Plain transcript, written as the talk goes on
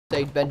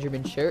St.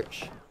 Benjamin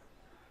Church.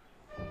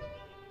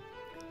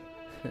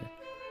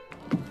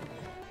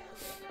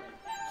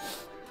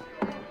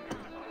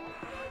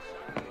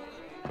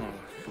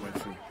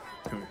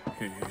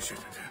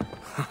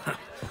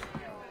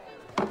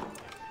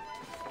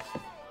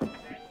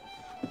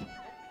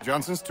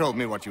 Johnson's told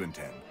me what you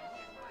intend.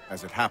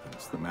 As it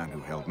happens, the man who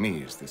held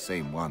me is the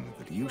same one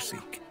that you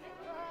seek.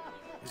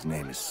 His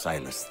name is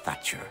Silas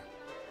Thatcher.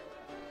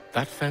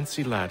 That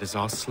fancy lad is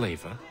our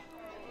slaver?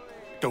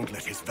 Don't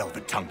let his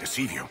velvet tongue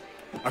deceive you.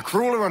 A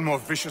crueler and more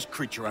vicious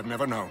creature I've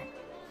never known.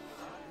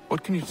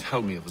 What can you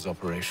tell me of his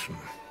operation?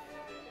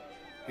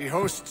 He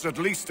hosts at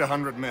least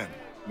 100 men,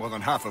 more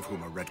than half of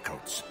whom are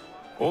redcoats.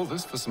 All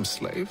this for some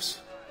slaves?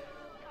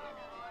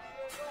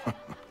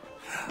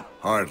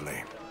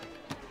 Hardly.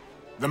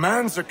 The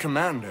man's a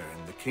commander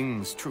in the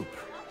King's troop,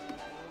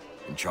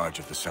 in charge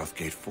of the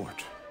Southgate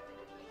Fort.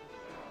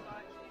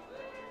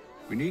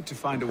 We need to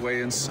find a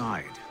way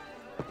inside.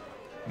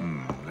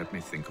 Let me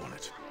think on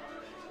it.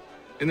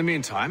 In the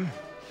meantime,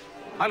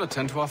 I'll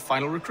attend to our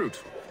final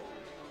recruit.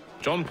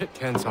 John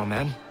Pitcairn's our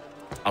man.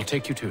 I'll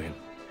take you to him.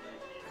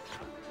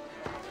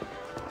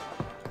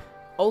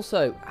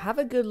 Also, have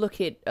a good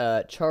look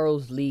at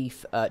Charles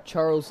Lee's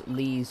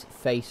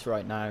face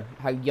right now.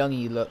 How young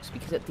he looks,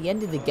 because at the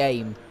end of the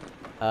game,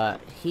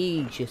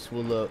 he just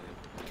will look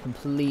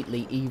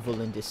completely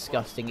evil and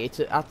disgusting.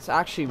 That's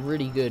actually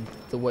really good,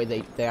 the way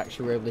they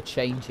actually were able to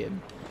change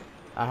him,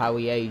 how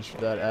he aged.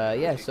 But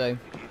yeah, so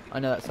I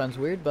know that sounds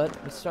weird, but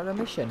let's start our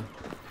mission.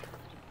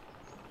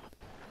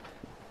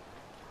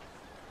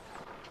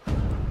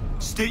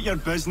 State your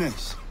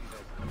business.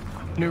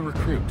 New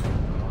recruit.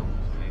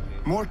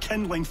 More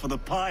kindling for the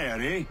pyre,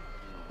 eh?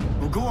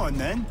 Well, go on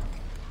then.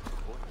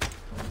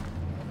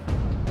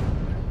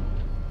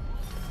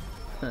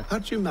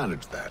 How'd you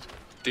manage that?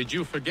 Did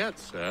you forget,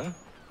 sir?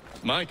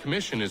 My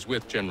commission is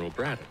with General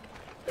Braddock.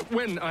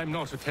 When I'm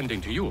not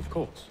attending to you, of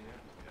course.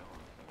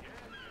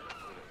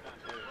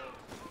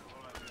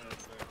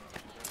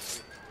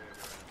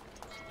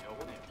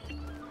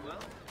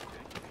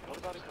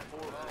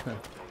 I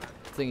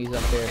think he's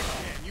up here.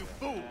 You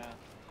fool!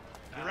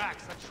 Your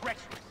acts are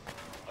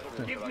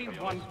treacherous. Give me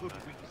one good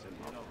reason.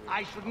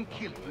 I shouldn't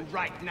kill you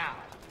right now.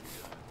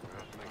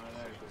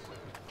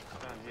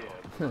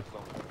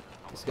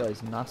 This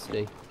guy's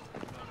nasty.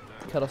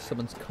 Cut off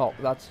someone's cock,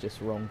 that's just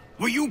wrong.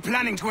 Were you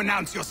planning to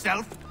announce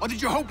yourself? Or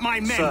did you hope my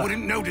men Sir,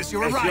 wouldn't notice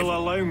your if arrival? you'll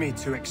allow me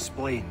to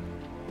explain.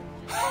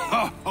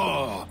 Ho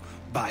ho!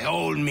 By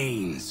all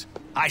means.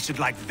 I should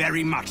like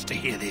very much to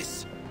hear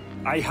this.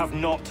 I have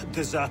not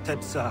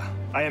deserted, sir.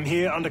 I am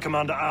here under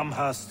Commander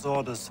Amherst's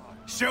orders.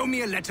 Show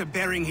me a letter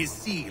bearing his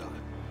seal,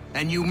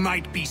 and you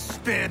might be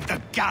spared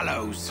the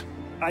gallows.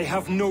 I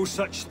have no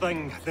such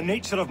thing. The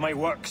nature of my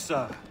work,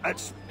 sir.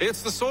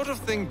 It's the sort of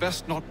thing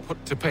best not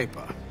put to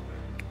paper.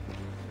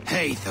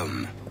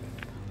 Haytham.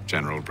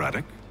 General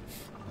Braddock?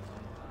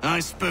 I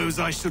suppose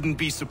I shouldn't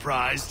be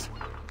surprised.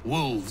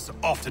 Wolves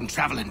often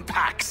travel in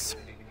packs.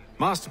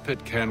 Master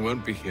Pitcairn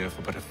won't be here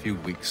for but a few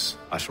weeks.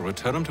 I shall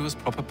return him to his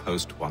proper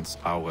post once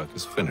our work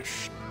is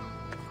finished.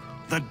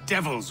 The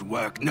devil's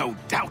work, no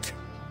doubt.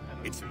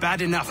 It's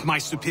bad enough my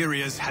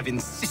superiors have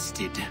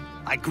insisted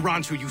I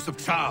grant you use of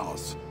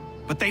Charles.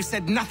 But they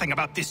said nothing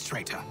about this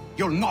traitor.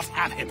 You'll not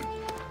have him.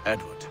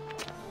 Edward,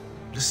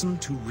 listen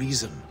to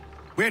reason.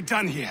 We're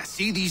done here.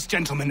 See these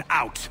gentlemen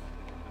out.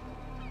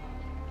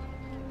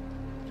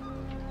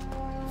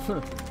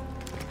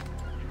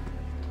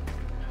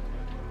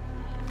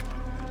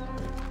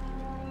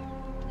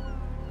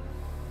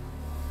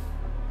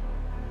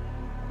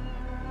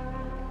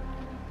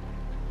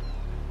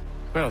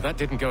 Well, that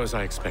didn't go as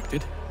I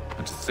expected.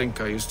 And to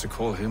think I used to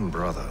call him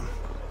brother.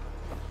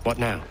 What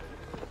now?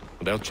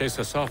 They'll chase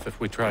us off if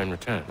we try and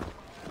return.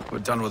 We're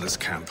done with this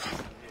camp.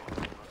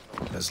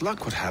 As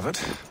luck would have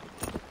it,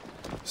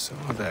 so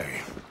are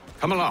they.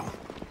 Come along.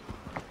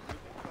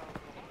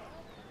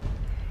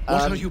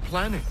 What are you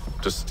planning?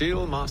 To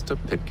steal Master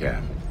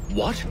Pitcairn.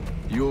 What?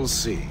 You'll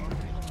see.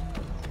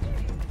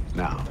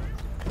 Now,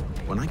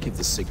 when I give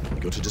the signal,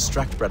 you're to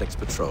distract Braddock's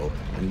patrol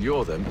and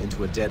lure them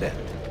into a dead end.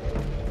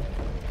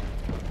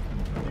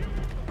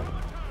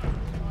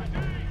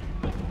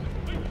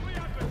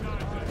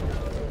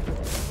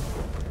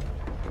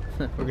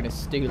 We're gonna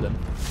steal him.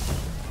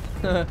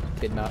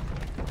 Kidnap.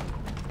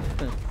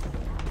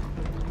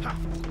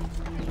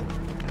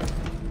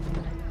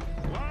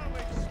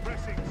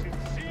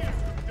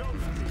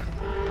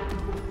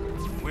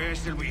 Where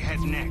shall we head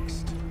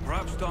next?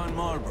 Perhaps down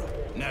Marlborough.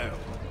 No.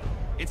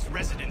 Its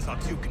residents are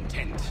too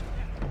content.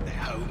 Their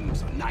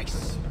homes are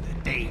nice,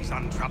 their days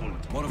untroubled.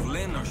 What of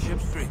Lynn or Ship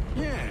Street?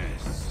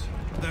 Yes.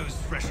 Those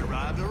fresh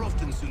arrived are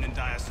often soon in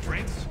dire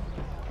straits.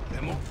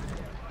 They're more...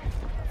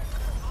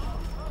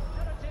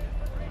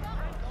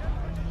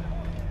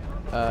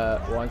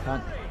 Why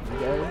can't you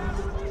go?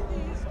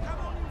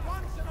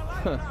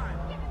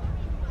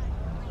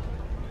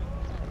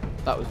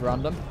 That was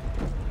random.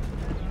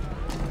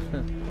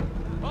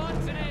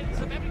 Odds and ends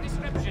of every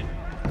description.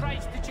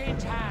 Price to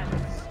change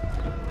hands.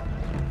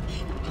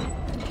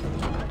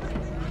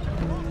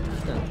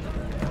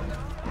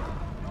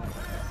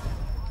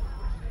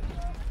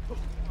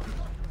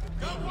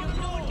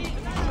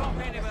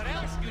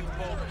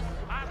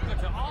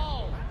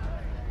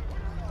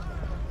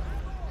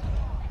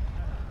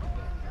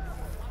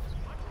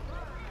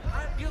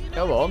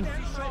 Go on.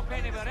 Shop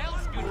anywhere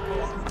else, good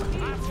folk.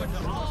 I've got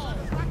them all.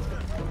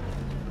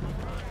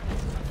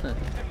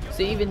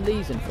 See, even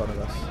Lee's in front of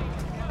us.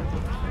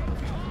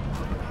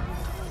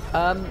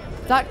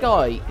 That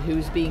guy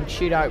who's being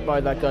chewed out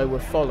by that guy we're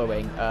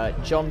following,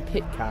 John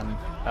Pitcairn,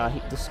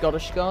 the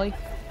Scottish guy,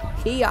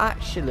 he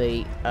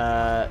actually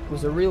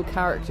was a real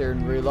character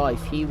in real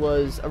life. He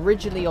was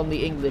originally on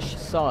the English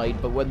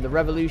side, but when the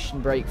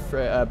revolution broke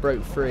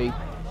free,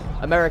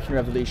 American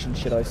Revolution,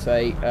 should I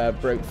say,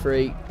 broke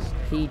free,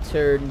 he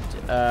turned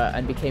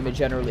and became a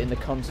general in the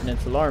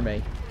Continental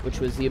Army, which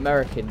was the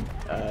American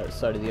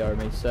side of the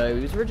army. So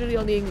he was originally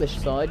on the English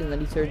side, and then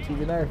he turned to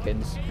the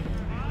Americans.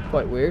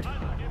 Quite weird.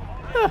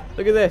 Ah,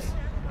 look at this.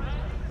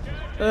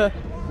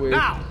 Weird.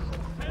 Now!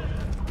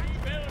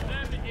 Rebuild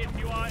them if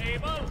you are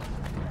able.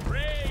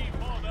 Pray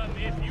for them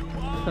if you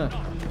are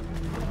not.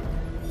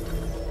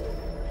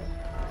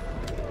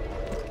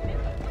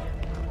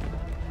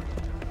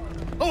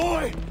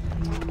 Oi!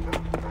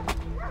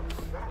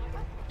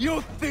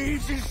 You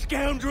thieves and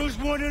scoundrels,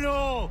 one and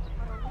all!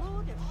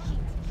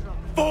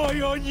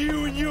 Fire on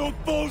you and your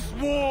false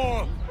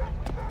war!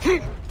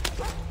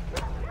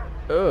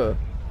 Ugh.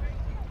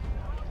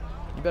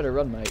 You better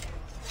run, mate.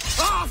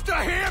 After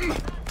him!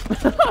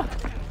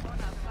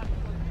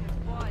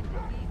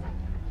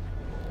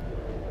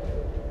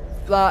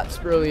 That's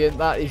brilliant.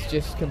 That is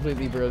just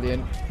completely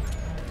brilliant.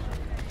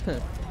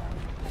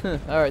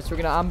 Alright, so we're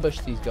going to ambush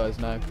these guys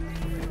now.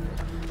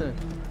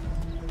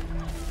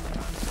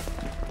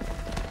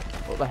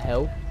 What the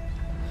hell?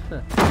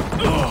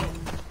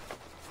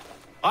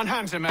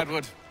 Unhand him,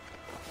 Edward.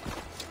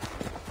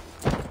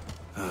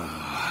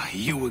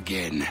 You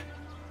again.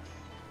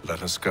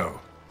 Let us go.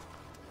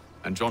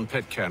 And John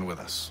Pitcairn with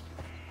us.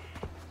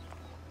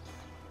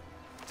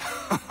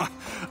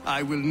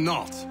 I will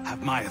not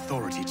have my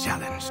authority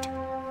challenged.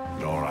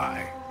 Nor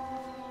I.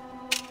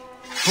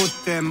 Put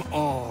them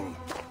all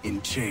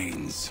in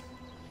chains.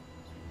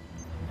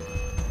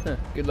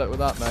 Good luck with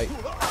that, mate.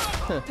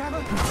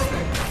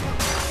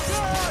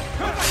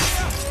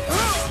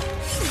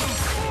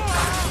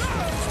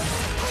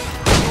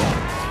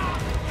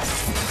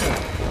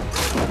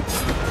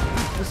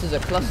 This is a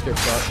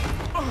clusterfuck.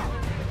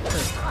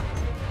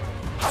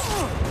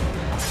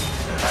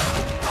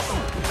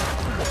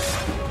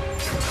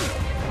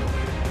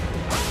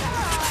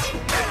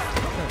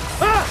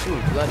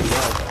 Ooh, bloody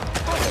hell.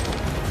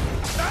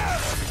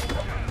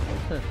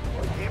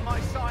 Hear my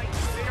sight,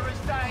 clear as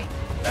day.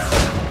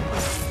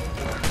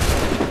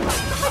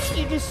 How can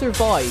you just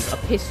survive a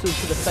pistol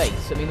to the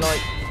face? I mean,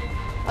 like,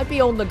 I'd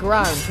be on the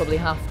ground, probably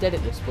half dead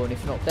at this point,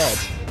 if not dead.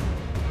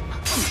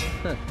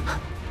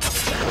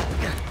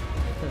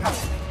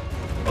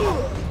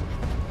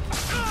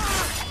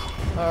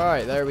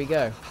 Alright, there we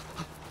go.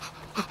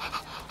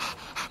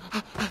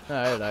 Oh,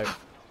 hello.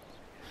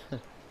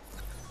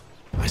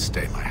 I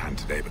stay my hand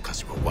today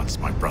because you were once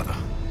my brother,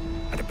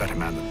 and a better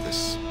man than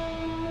this.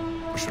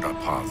 Or should our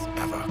paths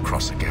ever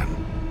cross again,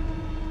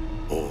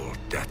 all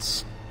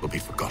debts will be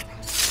forgotten.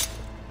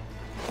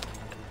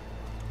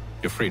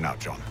 You're free now,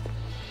 John.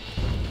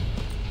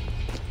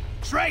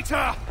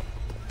 Traitor!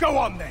 Go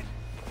on then.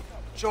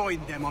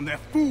 Join them on their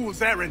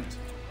fool's errand.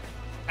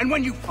 And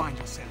when you find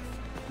yourself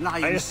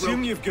lying... I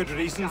assume you've good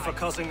reason for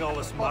causing all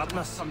this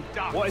madness.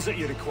 What is it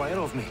you require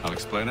of me? I'll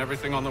explain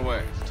everything on the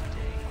way.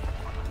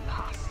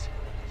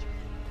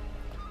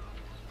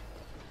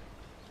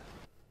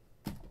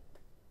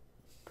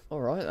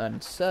 Alright then,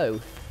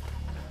 so...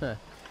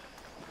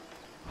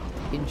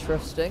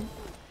 Interesting.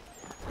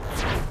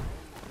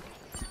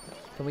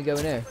 Can we go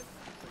in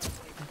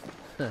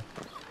here?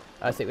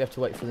 I think we have to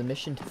wait for the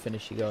mission to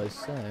finish, you guys,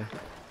 so...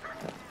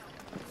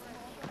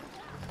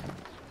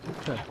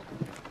 Can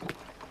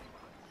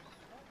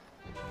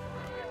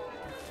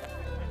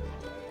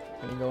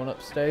we go on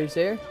upstairs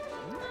here?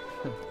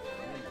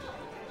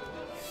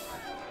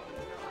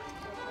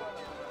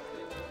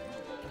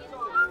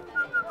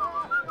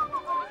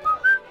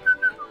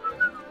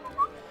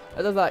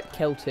 I love that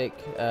Celtic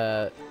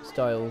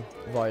style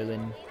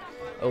violin,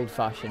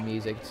 old-fashioned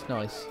music. It's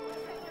nice.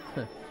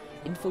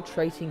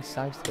 Infiltrating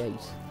South Gate.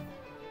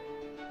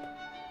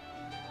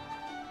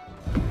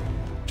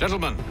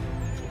 Gentlemen,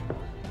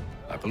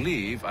 I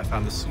believe I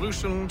found the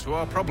solution to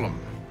our problem.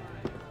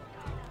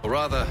 Or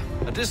rather,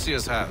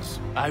 Odysseus has.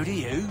 How do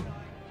you?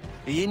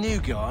 Are you new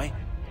guy?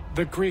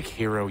 The Greek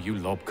hero, you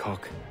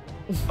lobcock.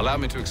 Allow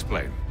me to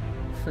explain.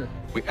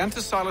 We enter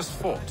Silas'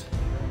 fort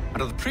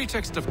under the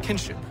pretext of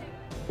kinship.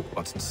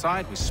 Once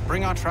inside, we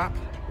spring our trap,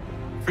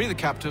 free the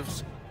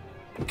captives,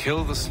 and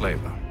kill the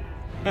slaver.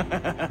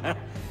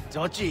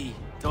 Dodgy,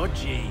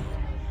 dodgy.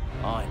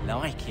 I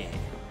like it.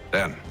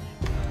 Then,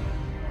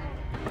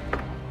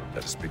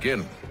 let us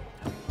begin.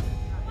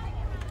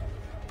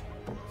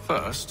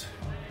 First,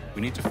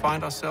 we need to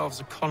find ourselves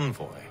a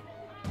convoy.